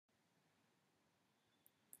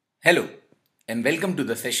Hello and welcome to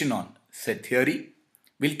the session on set theory.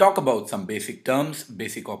 We'll talk about some basic terms,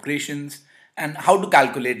 basic operations and how to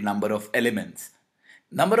calculate number of elements.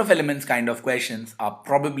 Number of elements kind of questions are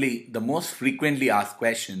probably the most frequently asked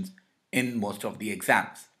questions in most of the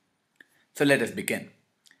exams. So let us begin.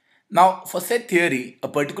 Now for set theory, a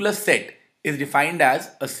particular set is defined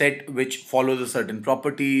as a set which follows a certain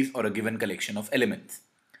properties or a given collection of elements.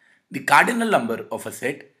 The cardinal number of a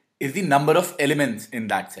set is the number of elements in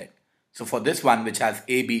that set. So for this one which has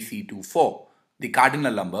A, B, C to 4, the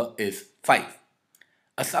cardinal number is 5.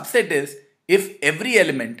 A subset is if every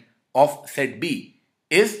element of set B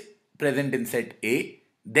is present in set A,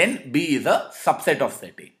 then B is a subset of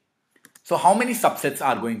set A. So how many subsets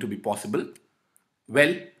are going to be possible?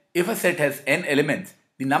 Well, if a set has n elements,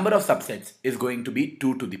 the number of subsets is going to be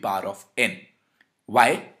 2 to the power of n.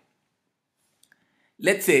 Why?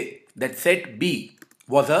 Let's say that set B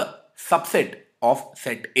was a subset of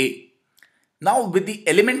set A. Now with the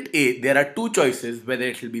element A, there are two choices whether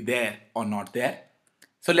it will be there or not there.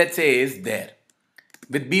 So let's say A is there.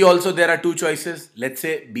 With B also there are two choices. Let's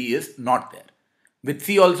say B is not there. With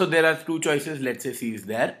C also there are two choices. Let's say C is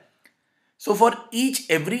there. So for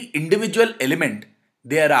every individual element,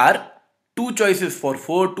 there are two choices for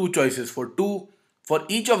 4, two choices for 2. For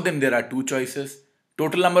each of them there are two choices.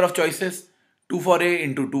 Total number of choices 2 for A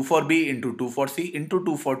into 2 for B into 2 for C into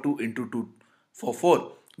 2 for 2 into 2 for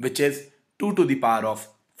 4, which is 2 to the power of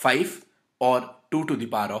 5 or 2 to the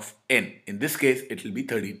power of n. In this case, it will be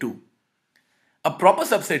 32. A proper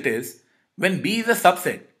subset is when B is a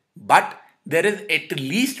subset, but there is at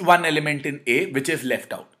least one element in A which is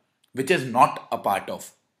left out, which is not a part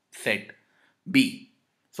of set B.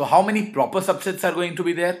 So how many proper subsets are going to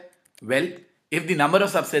be there? Well, if the number of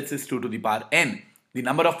subsets is 2 to the power n, the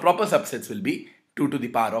number of proper subsets will be 2 to the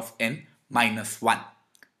power of n minus 1.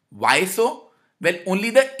 Why so? Well,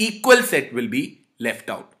 only the equal set will be left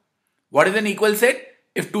out. What is an equal set?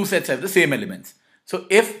 If two sets have the same elements. So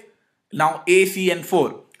if now A, C and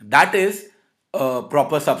 4, that is a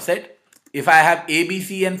proper subset. If I have A, B,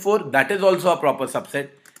 C and 4, that is also a proper subset.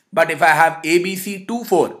 But if I have A, B, C 2,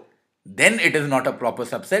 4, then it is not a proper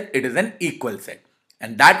subset, it is an equal set.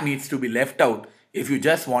 And that needs to be left out if you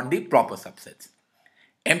just want the proper subsets.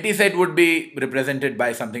 Empty set would be represented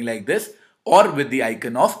by something like this or with the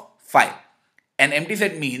icon of 5. An empty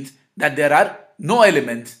set means that there are no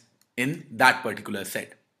elements in that particular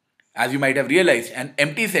set. As you might have realized, an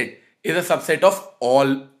empty set is a subset of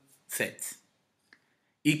all sets.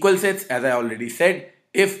 Equal sets, as I already said,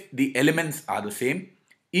 if the elements are the same.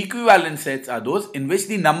 Equivalent sets are those in which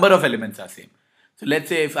the number of elements are same. So let's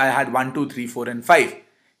say if I had 1, 2, 3, 4 and 5.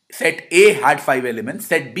 Set A had 5 elements.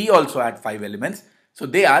 Set B also had 5 elements. So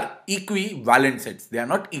they are equivalent sets. They are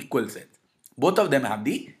not equal sets. Both of them have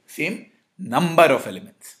the same number of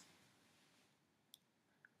elements.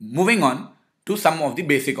 Moving on to some of the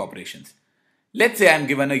basic operations. Let's say I am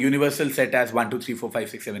given a universal set as 1, 2, 3, 4, 5,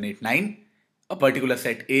 6, 7, 8, 9. A particular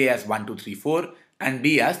set A as 1, 2, 3, 4 and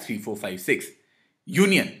B as 3, 4, 5, 6.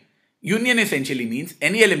 Union. Union essentially means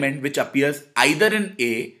any element which appears either in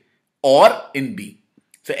A or in B.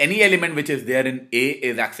 So any element which is there in A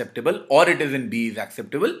is acceptable or it is in B is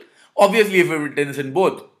acceptable. Obviously if it is in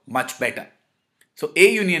both, much better. So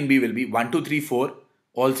A union B will be 1, 2, 3, 4.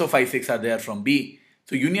 Also 5, 6 are there from B.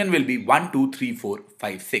 So union will be 1, 2, 3, 4,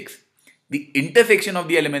 5, 6. The intersection of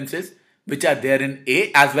the elements is which are there in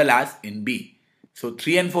A as well as in B. So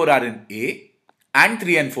 3 and 4 are in A and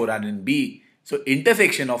 3 and 4 are in B. So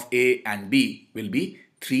intersection of A and B will be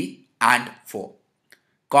 3 and 4.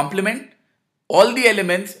 Complement all the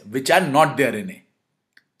elements which are not there in A.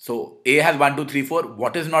 So A has 1, 2, 3, 4.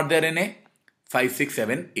 What is not there in A? 5, 6,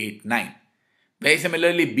 7, 8, 9. Very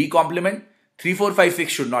similarly, B complement 3, 4, 5,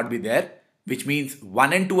 6 should not be there, which means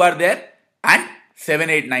 1 and 2 are there and 7,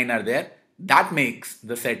 8, 9 are there. That makes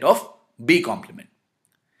the set of B complement.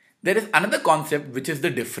 There is another concept which is the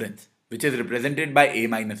difference, which is represented by A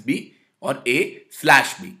minus B or A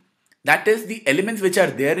slash B. That is the elements which are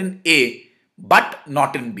there in A but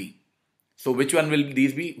not in B. So which one will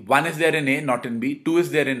these be? 1 is there in A, not in B. 2 is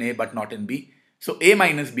there in A but not in B. So A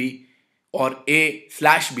minus B or A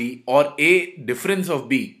slash B or A difference of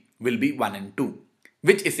B will be 1 and 2,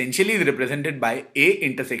 which essentially is represented by A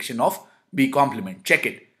intersection of B complement. Check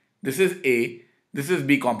it. This is A, this is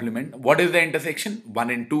B complement. What is the intersection? 1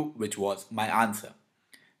 and 2, which was my answer.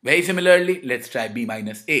 Very similarly, let's try B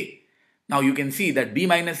minus A. Now you can see that B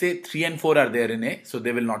minus A, 3 and 4 are there in A, so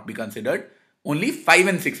they will not be considered. Only 5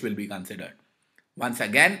 and 6 will be considered. Once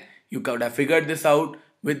again, you could have figured this out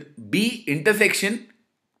with B intersection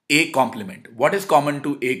A complement. What is common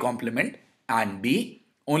to A complement and B?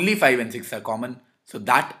 Only 5 and 6 are common. So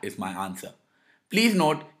that is my answer. Please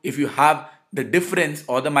note, if you have the difference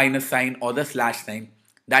or the minus sign or the slash sign,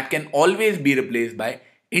 that can always be replaced by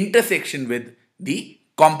intersection with the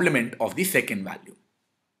complement of the second value.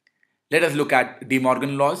 Let us look at De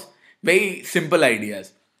Morgan laws. Very simple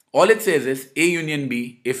ideas. All it says is A union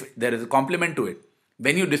B if there is a complement to it.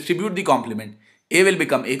 When you distribute the complement, A will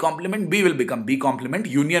become A complement, B will become B complement,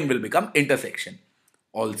 union will become intersection.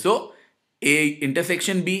 Also, A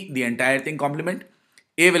intersection B, the entire thing complement,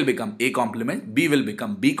 A will become A complement, B will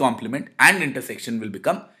become B complement, and intersection will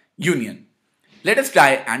become union. Let us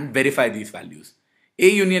try and verify these values. A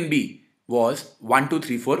union B was 1, 2,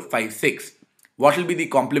 3, 4, 5, 6. What will be the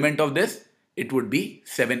complement of this? It would be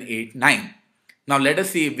 7, 8, 9. Now let us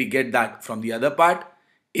see if we get that from the other part.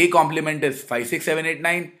 A complement is 5, 6, 7, 8,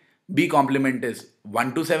 9. B complement is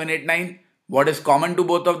 1, 2, 7, 8, 9. What is common to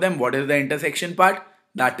both of them? What is the intersection part?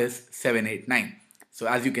 That is 7, 8, 9. So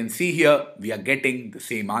as you can see here, we are getting the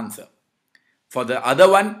same answer. For the other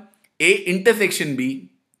one, A intersection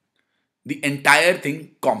B, the entire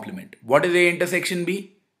thing complement. What is A intersection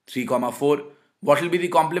B? 3, 4. What will be the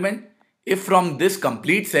complement? If from this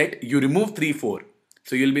complete set you remove 3, 4,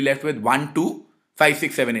 so you'll be left with 1, 2, 5,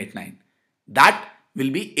 6, 7, 8, 9. That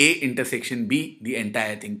will be A intersection B, the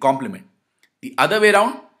entire thing complement. The other way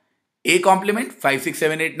around, A complement 5, 6,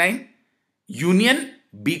 7, 8, 9. Union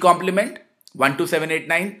B complement 1, 2, 7, 8,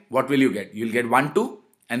 9. What will you get? You'll get 1, 2,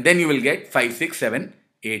 and then you will get 5, 6, 7,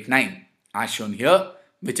 8, 9 as shown here,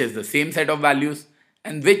 which is the same set of values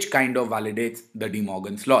and which kind of validates the De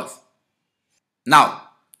Morgan's laws. Now,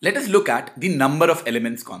 let us look at the number of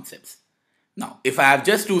elements concepts. Now, if I have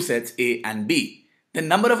just two sets A and B, the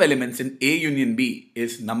number of elements in A union B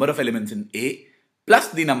is number of elements in A plus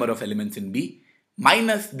the number of elements in B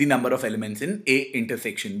minus the number of elements in A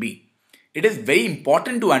intersection B. It is very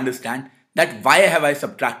important to understand that why have I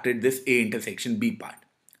subtracted this A intersection B part?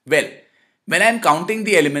 Well, when I am counting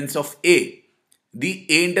the elements of A, the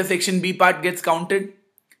A intersection B part gets counted.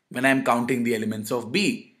 When I am counting the elements of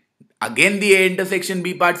B, again the A intersection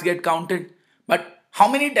B parts get counted. But how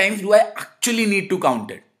many times do I actually need to count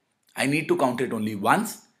it? I need to count it only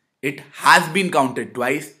once. It has been counted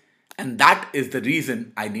twice, and that is the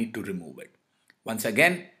reason I need to remove it. Once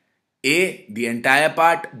again, A the entire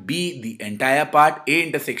part, B the entire part, A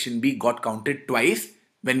intersection B got counted twice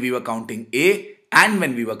when we were counting A and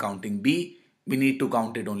when we were counting B. We need to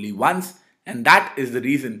count it only once, and that is the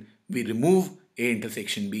reason we remove A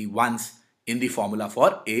intersection B once in the formula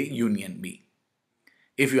for A union B.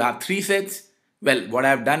 If you have three sets, well, what I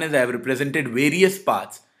have done is I have represented various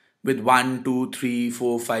parts with 1, 2, 3,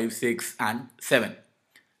 4, 5, 6 and 7.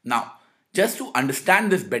 Now, just to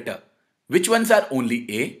understand this better, which ones are only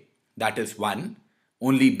A? That is 1.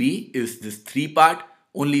 Only B is this 3 part.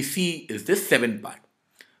 Only C is this 7 part.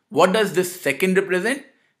 What does this second represent?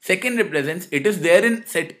 Second represents it is there in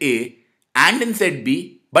set A and in set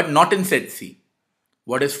B but not in set C.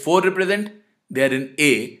 What does 4 represent? They are in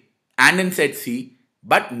A and in set C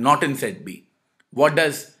but not in set B. What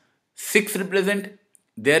does 6 represent?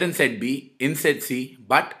 They are in set B, in set C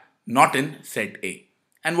but not in set A.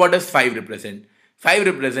 And what does 5 represent? 5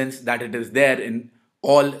 represents that it is there in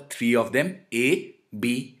all three of them, A,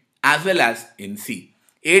 B as well as in C.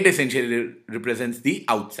 8 essentially represents the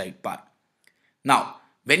outside part. Now,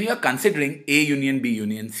 when you are considering A union B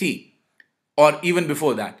union C, or even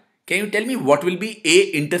before that, can you tell me what will be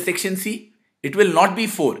A intersection C? It will not be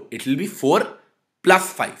 4. It will be 4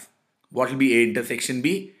 plus 5. What will be A intersection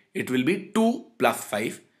B? It will be 2 plus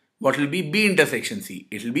 5. What will be B intersection C?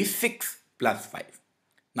 It will be 6 plus 5.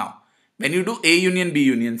 Now, when you do A union B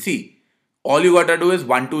union C, all you got to do is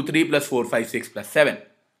 1, 2, 3 plus 4, 5, 6 plus 7.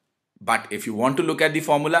 But if you want to look at the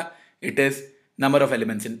formula, it is number of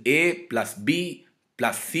elements in A plus B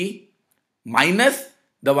plus C minus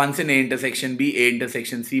the ones in A intersection B, A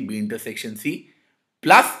intersection C, B intersection C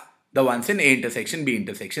plus the ones in A intersection B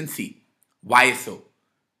intersection C. Why so?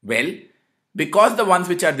 Well, because the ones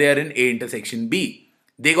which are there in A intersection B,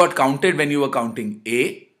 they got counted when you were counting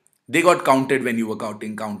A, they got counted when you were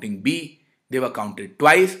counting B, they were counted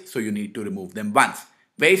twice, so you need to remove them once.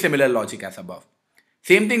 Very similar logic as above.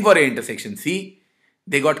 Same thing for A intersection C.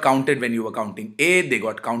 They got counted when you were counting A, they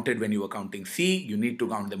got counted when you were counting C. You need to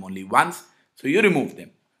count them only once, so you remove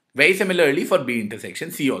them. Very similarly for B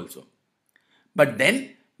intersection C also. But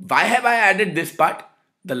then, why have I added this part,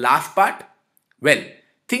 the last part? Well,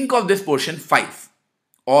 think of this portion 5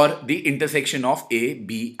 or the intersection of A,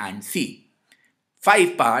 B and C.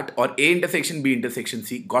 5 part or A intersection B intersection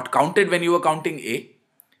C got counted when you were counting A.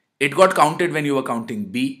 It got counted when you were counting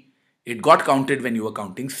B. It got counted when you were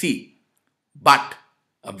counting C. But,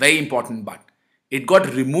 a very important but, It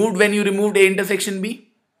got removed when you removed A intersection B.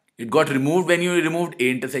 It got removed when you removed A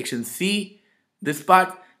intersection C, this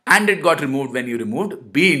part, and it got removed when you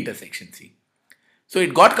removed B intersection C. So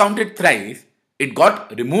it got counted thrice, it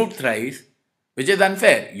got removed thrice, which is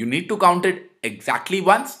unfair. You need to count it exactly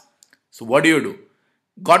once. So what do?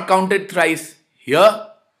 Got counted thrice here,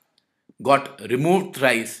 got removed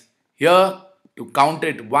thrice here. To count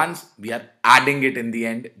it once, we are adding it in the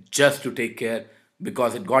end just to take care,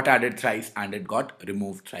 because it got added thrice and it got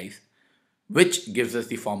removed thrice, which gives us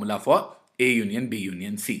the formula for A union B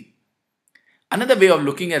union C. Another way of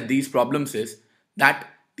looking at these problems is that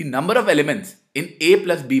the number of elements in A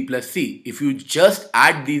plus B plus C, if you just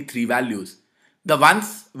add these three values, the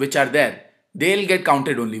ones which are there, they'll get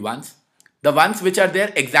counted only once. The ones which are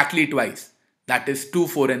there exactly twice, that is 2,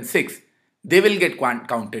 4 and 6, they will get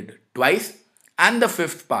counted twice. And the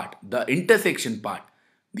fifth part, the intersection part,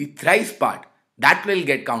 the thrice part, that will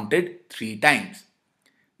get counted 3 times.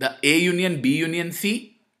 The A union B union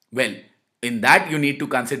C, well, in that you need to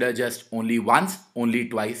consider just only once, only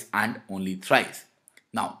twice and only thrice.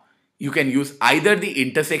 Now, you can use either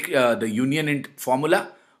the union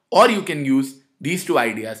formula, or you can use these two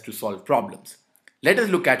ideas to solve problems. Let us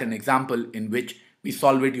look at an example in which we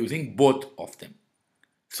solve it using both of them.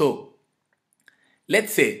 So,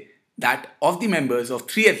 let's say that of the members of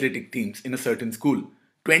 3 athletic teams in a certain school,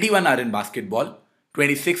 21 are in basketball,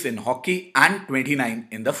 26 in hockey and 29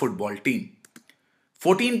 in the football team.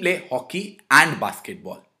 14 play hockey and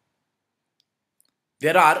basketball.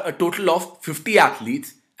 There are a total of 50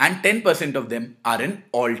 athletes and 10% of them are in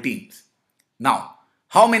all teams. Now,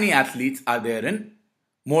 how many athletes are there in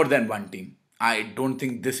more than one team? I don't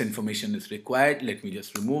think this information is required. Let me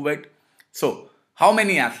just remove it. So, how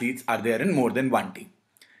many athletes are there in more than one team?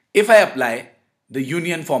 If I apply the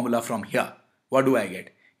union formula from here, what do I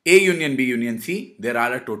get? A union B union C, there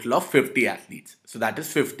are a total of 50 athletes. So that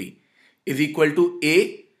is 50 is equal to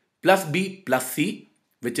A plus B plus C,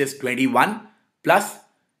 which is 21 plus,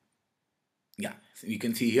 so you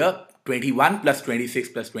can see here 21 plus 26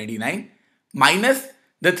 plus 29 minus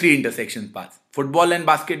the 3 intersection paths. Football and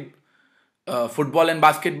basketball,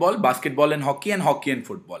 basketball and hockey and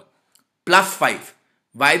football. Plus 5.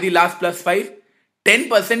 Why the last plus 5?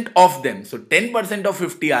 10% of them. So 10% of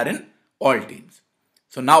 50 are in all teams.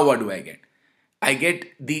 So now what do I get? I get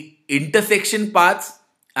the intersection paths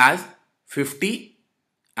as 50,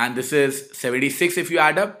 and this is 76 if you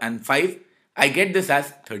add up, and 5. I get this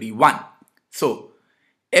as 31. So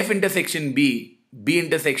F intersection B, B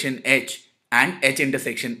intersection H and H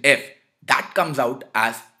intersection F, that comes out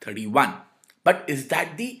as 31. But is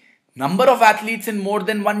that the number of athletes in more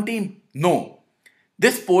than one team? No.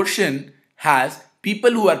 This portion has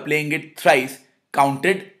people who are playing it thrice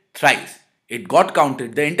counted thrice. It got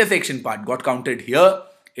counted, the intersection part got counted here,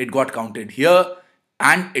 it got counted here,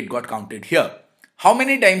 and it got counted here. How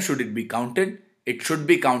many times should it be counted? It should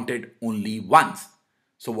be counted only once.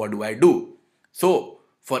 So what do I do? So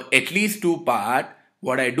for at least 2 part,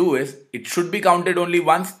 what I do is, it should be counted only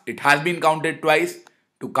once. It has been counted twice.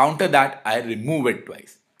 To counter that, I remove it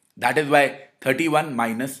twice. That is why 31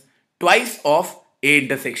 minus twice of A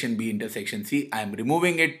intersection B intersection C, I am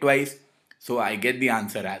removing it twice. So I get the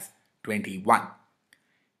answer as 21.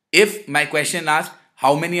 If my question asked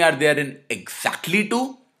how many are there in exactly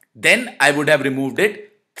 2, then I would have removed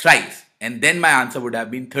it thrice. And then my answer would have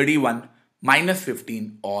been 31 minus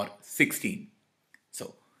 15 or 16.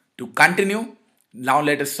 So to continue, now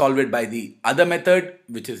let us solve it by the other method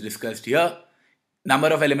which is discussed here. Number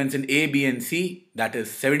of elements in A, B and C, that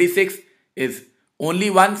is 76, is only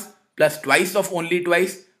once plus twice of only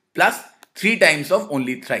twice plus 3 times of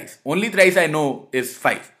only thrice. Only thrice I know is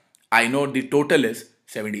 5. I know the total is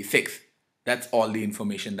 76. That's all the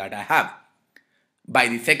information that I have. By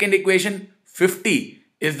the second equation, 50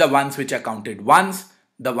 is the ones which are counted once,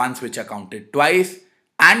 the ones which are counted twice,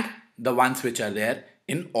 and the ones which are there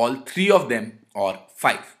in all 3 of them, or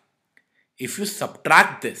 5. If you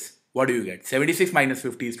subtract this, what do you get? 76 minus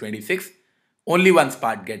 50 is 26. Only one's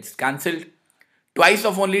part gets cancelled. Twice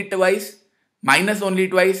of only twice minus only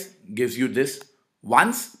twice gives you this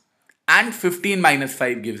once, and 15 minus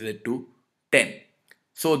 5 gives it to 10.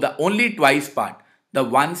 So the only twice part, the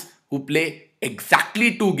ones who play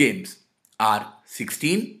exactly 2 games, are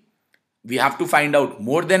 16. We have to find out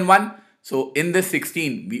more than one. So in this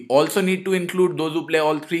 16, we also need to include those who play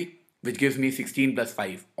all 3, which gives me 16 plus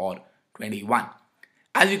 5 or 21.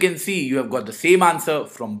 As you can see, you have got the same answer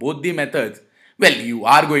from both the methods. Well, you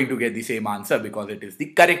are going to get the same answer because it is the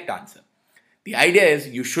correct answer. The idea is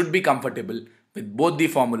you should be comfortable with both the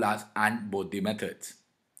formulas and both the methods.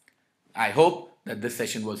 I hope that this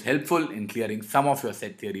session was helpful in clearing some of your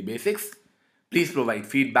set theory basics. Please provide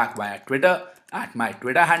feedback via Twitter at my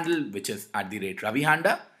Twitter handle, which is @Ravi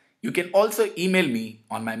Handa. You can also email me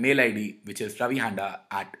on my mail ID, which is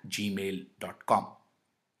ravihanda@gmail.com.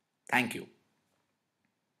 Thank you.